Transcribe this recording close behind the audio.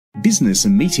Business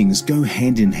and meetings go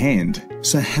hand in hand,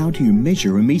 so how do you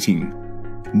measure a meeting?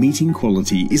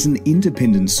 MeetingQuality is an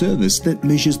independent service that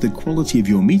measures the quality of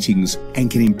your meetings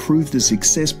and can improve the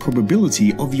success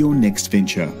probability of your next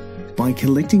venture. By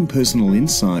collecting personal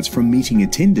insights from meeting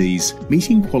attendees,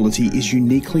 MeetingQuality is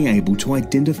uniquely able to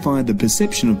identify the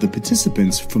perception of the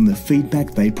participants from the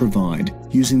feedback they provide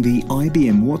using the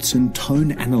IBM Watson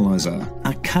Tone Analyzer,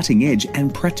 a cutting-edge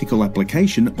and practical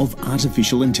application of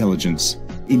artificial intelligence.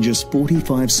 In just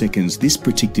 45 seconds, this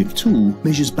predictive tool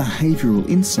measures behavioral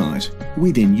insight.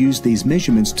 We then use these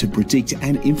measurements to predict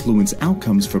and influence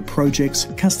outcomes for projects,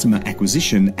 customer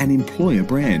acquisition, and employer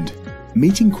brand.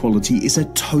 MeetingQuality is a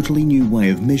totally new way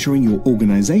of measuring your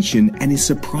organization and is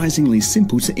surprisingly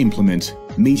simple to implement.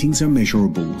 Meetings are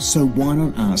measurable, so why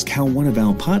not ask how one of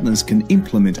our partners can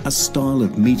implement a style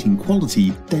of meeting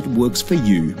quality that works for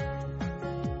you?